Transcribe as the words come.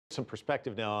Some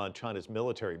perspective now on China's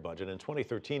military budget. In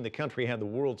 2013, the country had the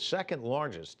world's second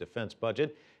largest defense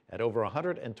budget at over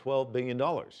 $112 billion.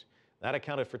 That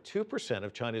accounted for 2%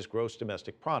 of China's gross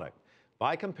domestic product.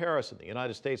 By comparison, the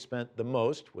United States spent the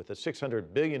most with a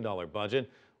 $600 billion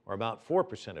budget, or about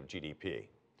 4% of GDP.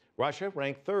 Russia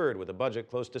ranked third with a budget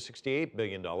close to $68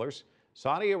 billion.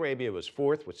 Saudi Arabia was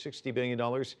fourth with $60 billion.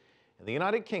 And the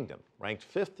United Kingdom ranked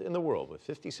fifth in the world with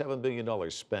 $57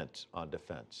 billion spent on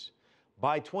defense.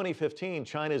 By 2015,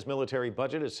 China's military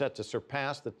budget is set to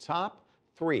surpass the top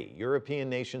three European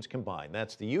nations combined.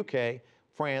 That's the UK,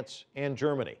 France, and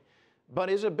Germany.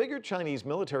 But is a bigger Chinese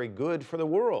military good for the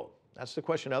world? That's the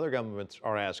question other governments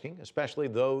are asking, especially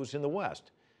those in the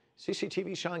West.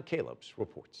 CCTV's Callebs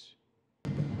reports.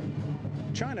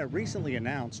 China recently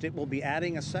announced it will be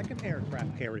adding a second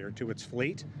aircraft carrier to its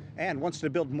fleet and wants to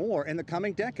build more in the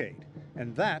coming decade.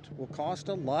 And that will cost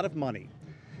a lot of money.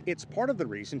 It's part of the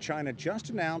reason China just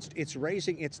announced it's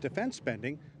raising its defense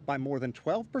spending by more than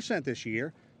 12% this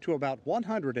year to about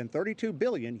 132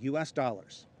 billion US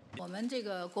dollars.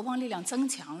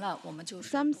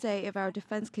 Some say if our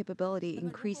defense capability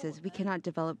increases, we cannot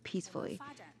develop peacefully.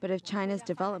 But if China's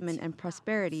development and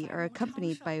prosperity are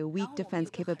accompanied by a weak defense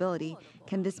capability,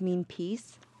 can this mean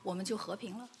peace?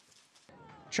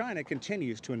 China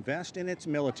continues to invest in its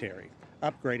military,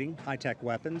 upgrading high-tech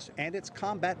weapons and its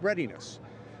combat readiness.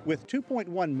 With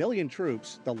 2.1 million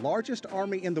troops, the largest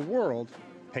army in the world,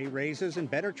 pay raises and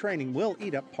better training will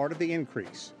eat up part of the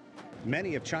increase.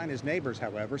 Many of China's neighbors,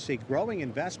 however, see growing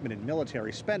investment in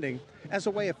military spending as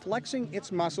a way of flexing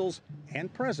its muscles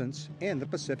and presence in the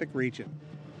Pacific region.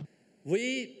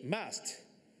 We must,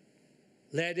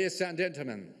 ladies and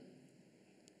gentlemen,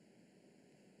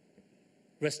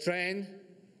 restrain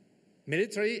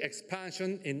military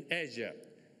expansion in Asia,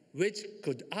 which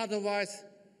could otherwise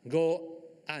go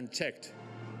unchecked.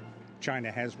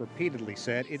 China has repeatedly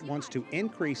said it wants to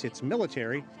increase its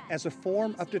military as a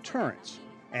form of deterrence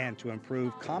and to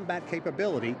improve combat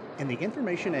capability in the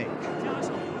information age.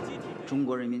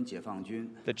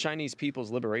 The Chinese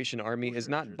People's Liberation Army is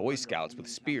not Boy Scouts with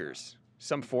spears.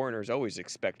 Some foreigners always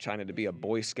expect China to be a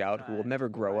Boy Scout who will never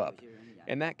grow up.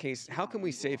 In that case, how can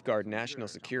we safeguard national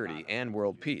security and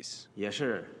world peace?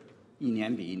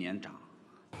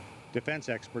 Defense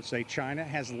experts say China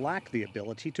has lacked the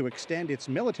ability to extend its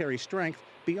military strength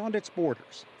beyond its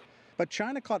borders. But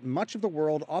China caught much of the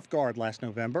world off guard last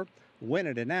November when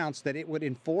it announced that it would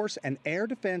enforce an air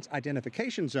defense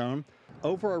identification zone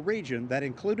over a region that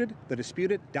included the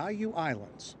disputed Diaoyu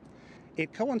Islands.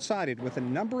 It coincided with a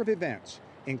number of events,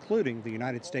 including the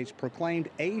United States' proclaimed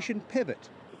Asian pivot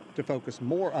to focus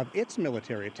more of its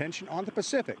military attention on the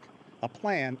Pacific, a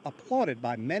plan applauded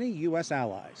by many U.S.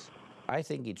 allies. I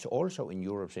think it's also in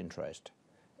Europe's interest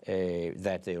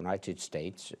that the United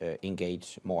States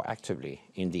engage more actively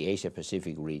in the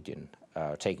Asia-Pacific region,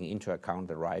 taking into account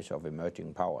the rise of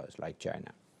emerging powers like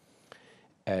China.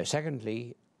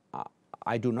 Secondly,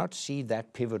 I do not see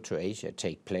that pivot to Asia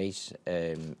take place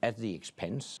at the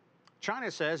expense.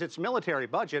 China says its military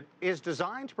budget is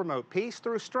designed to promote peace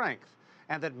through strength,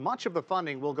 and that much of the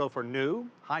funding will go for new,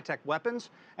 high-tech weapons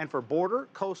and for border,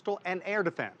 coastal, and air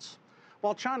defense.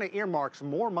 While China earmarks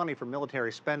more money for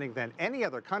military spending than any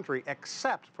other country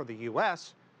except for the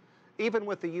U.S., even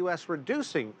with the U.S.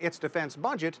 reducing its defense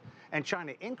budget and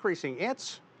China increasing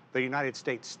its, the United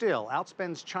States still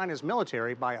outspends China's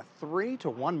military by a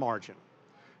 3-to-1 margin.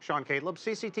 Callebs,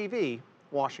 CCTV,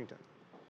 Washington.